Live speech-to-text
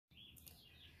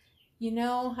You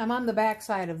know, I'm on the back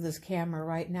side of this camera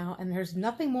right now, and there's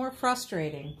nothing more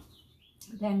frustrating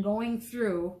than going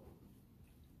through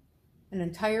an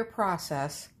entire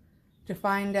process to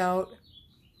find out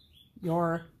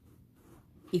your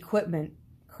equipment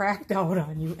cracked out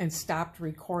on you and stopped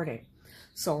recording.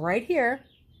 So right here,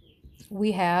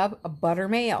 we have a butter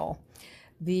mayo.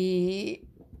 The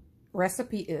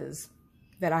recipe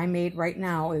that I made right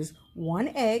now is 1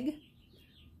 egg,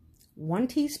 1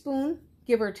 teaspoon,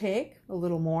 give or take, a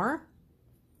little more,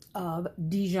 of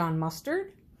Dijon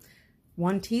mustard,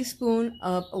 1 teaspoon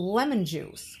of lemon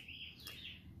juice,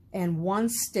 and 1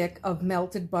 stick of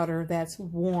melted butter that's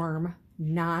warm,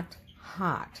 not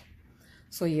hot.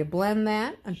 So you blend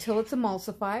that until it's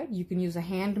emulsified. You can use a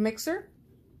hand mixer,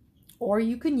 or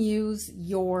you can use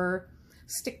your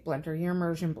stick blender, your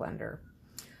immersion blender.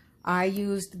 I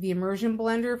used the immersion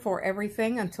blender for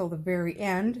everything until the very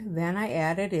end. Then I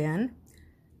added in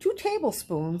 2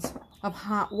 tablespoons of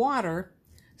hot water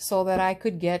so that I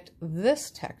could get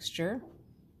this texture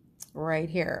right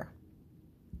here.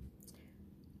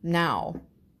 Now,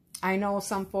 I know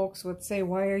some folks would say,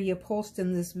 why are you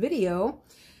posting this video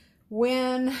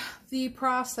when the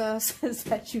processes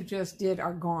that you just did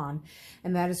are gone?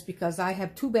 And that is because I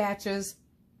have 2 batches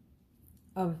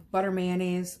of butter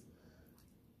mayonnaise,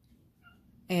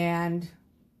 and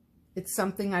it's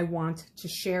something I want to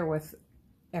share with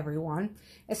everyone,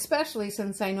 especially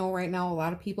since I know right now a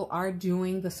lot of people are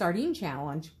doing the sardine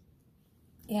challenge.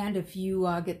 And if you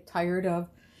get tired of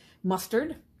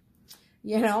mustard,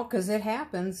 you know, because it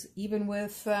happens even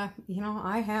with, you know,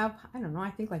 I don't know,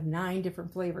 I think like 9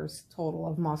 different flavors total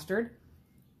of mustard.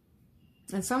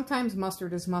 And sometimes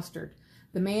mustard is mustard.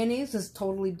 The mayonnaise is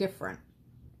totally different.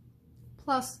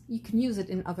 Plus, you can use it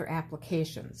in other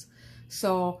applications.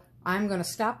 So I'm going to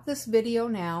stop this video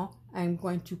now. I'm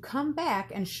going to come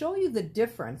back and show you the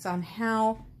difference on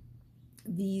how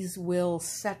these will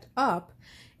set up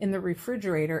in the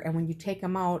refrigerator, and when you take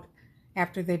them out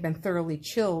after they've been thoroughly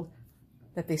chilled,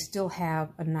 that they still have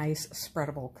a nice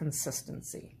spreadable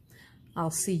consistency. I'll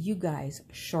see you guys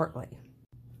shortly.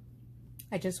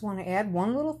 I just want to add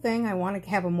one little thing. I want to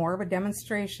have more of a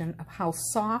demonstration of how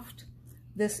soft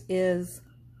this is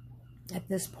at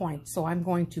this point. So I'm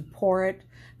going to pour it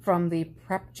from the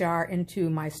prep jar into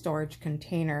my storage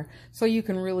container so you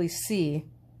can really see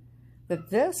that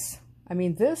this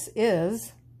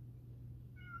is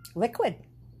liquid.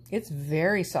 It's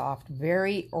very soft,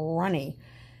 very runny.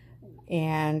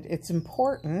 And it's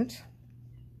important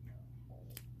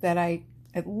that I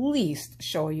at least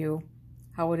show you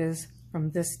how it is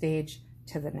from this stage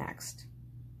to the next.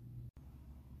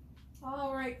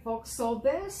 All right, folks, so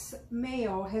this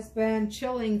mayo has been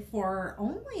chilling for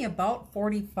only about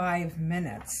 45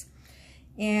 minutes.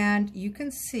 And you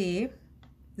can see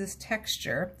this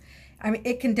texture. I mean,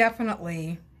 it can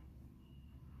definitely,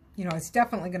 you know, it's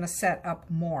definitely going to set up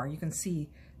more. You can see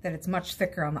that it's much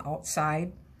thicker on the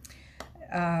outside.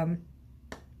 And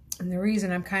the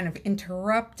reason I'm kind of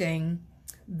interrupting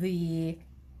the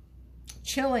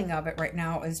chilling of it right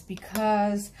now is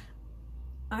because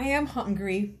I am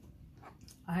hungry.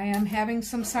 I am having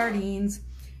some sardines,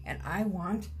 and I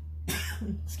want,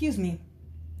 excuse me,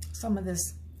 some of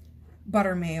this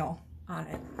butter mayo on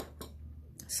it.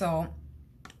 So,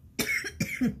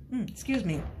 excuse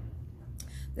me,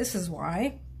 this is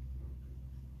why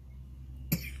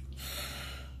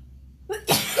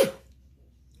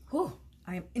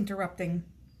I'm interrupting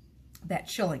that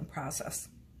chilling process,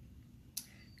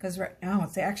 because right now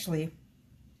it's actually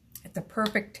at the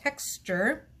perfect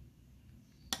texture.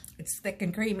 It's thick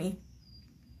and creamy,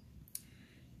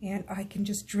 and I can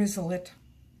just drizzle it.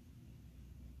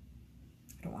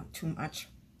 I don't want too much,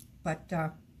 but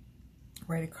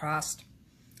right across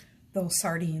those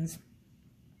sardines.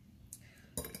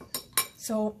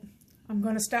 So I'm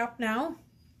going to stop now,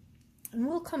 and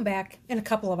we'll come back in a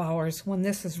couple of hours when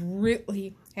this has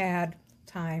really had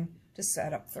time to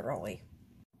set up thoroughly.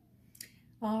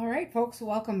 All right, folks,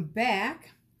 welcome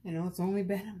back. I know it's only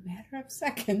been a matter of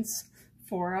seconds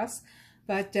for us,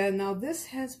 but now this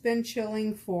has been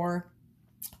chilling for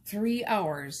 3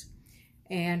 hours,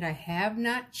 and I have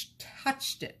not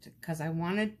touched it because I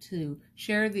wanted to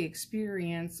share the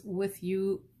experience with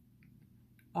you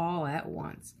all at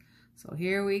once. So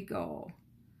here we go.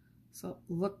 So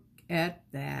look at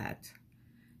that.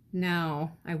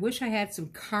 Now, I wish I had some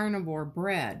carnivore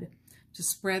bread to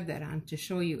spread that on to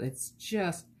show you. It's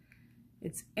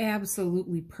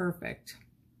absolutely perfect.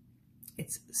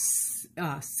 It's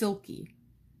silky.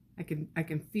 I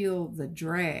can feel the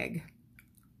drag.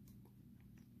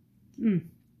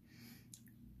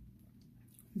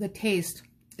 The taste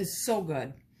is so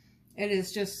good. It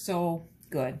is just so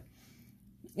good.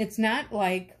 It's not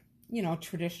like, you know,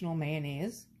 traditional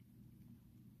mayonnaise.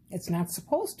 It's not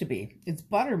supposed to be. It's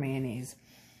butter mayonnaise.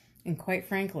 And quite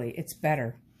frankly, it's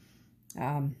better.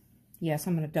 Yes,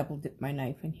 I'm going to double dip my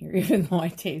knife in here, even though I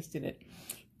tasted it,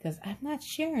 because I'm not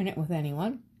sharing it with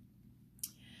anyone.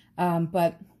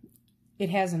 But it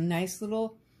has a nice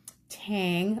little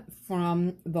tang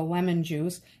from the lemon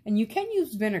juice. And you can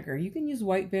use vinegar. You can use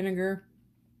white vinegar.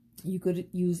 You could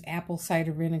use apple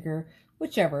cider vinegar,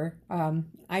 whichever.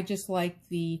 I just like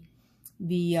the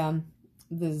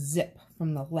zip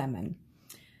from the lemon.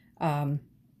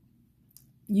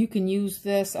 You can use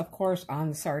this, of course, on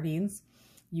the sardines.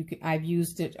 I've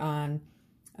used it on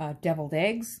deviled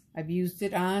eggs. I've used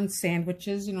it on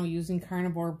sandwiches, you know, using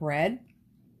carnivore bread.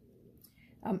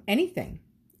 Anything.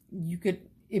 You could,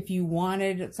 if you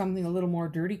wanted something a little more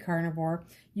dirty carnivore,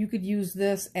 you could use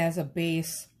this as a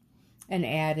base and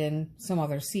add in some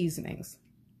other seasonings.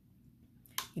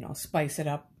 You know, spice it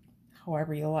up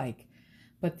however you like.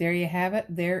 But there you have it.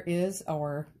 There is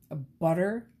our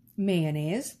butter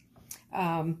mayonnaise.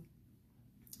 And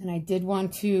I did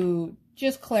want to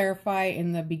just clarify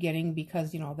in the beginning,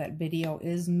 because, you know, that video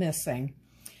is missing.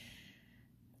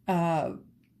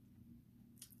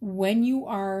 When you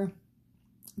are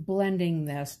blending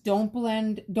this, don't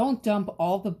dump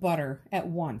all the butter at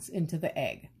once into the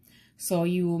egg. So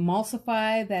you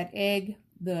emulsify that egg,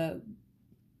 the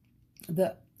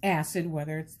acid,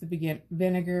 whether it's the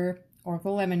vinegar or the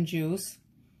lemon juice,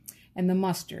 and the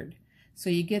mustard. So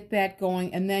you get that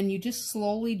going, and then you just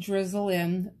slowly drizzle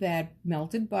in that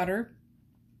melted butter,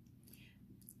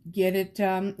 get it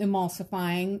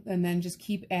emulsifying, and then just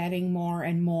keep adding more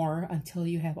and more until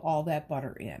you have all that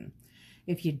butter in.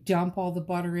 If you dump all the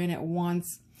butter in at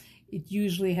once, it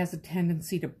usually has a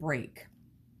tendency to break.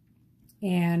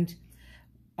 And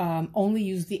only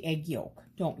use the egg yolk.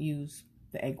 Don't use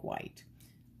the egg white.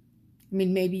 I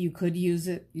mean, maybe you could use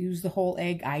the whole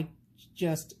egg. I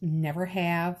just never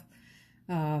have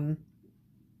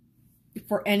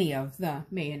for any of the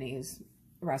mayonnaise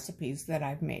recipes that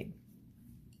I've made.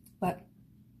 But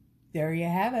there you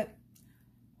have it.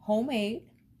 Homemade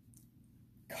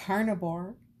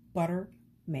carnivore butter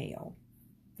mayo.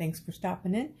 Thanks for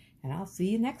stopping in, and I'll see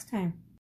you next time.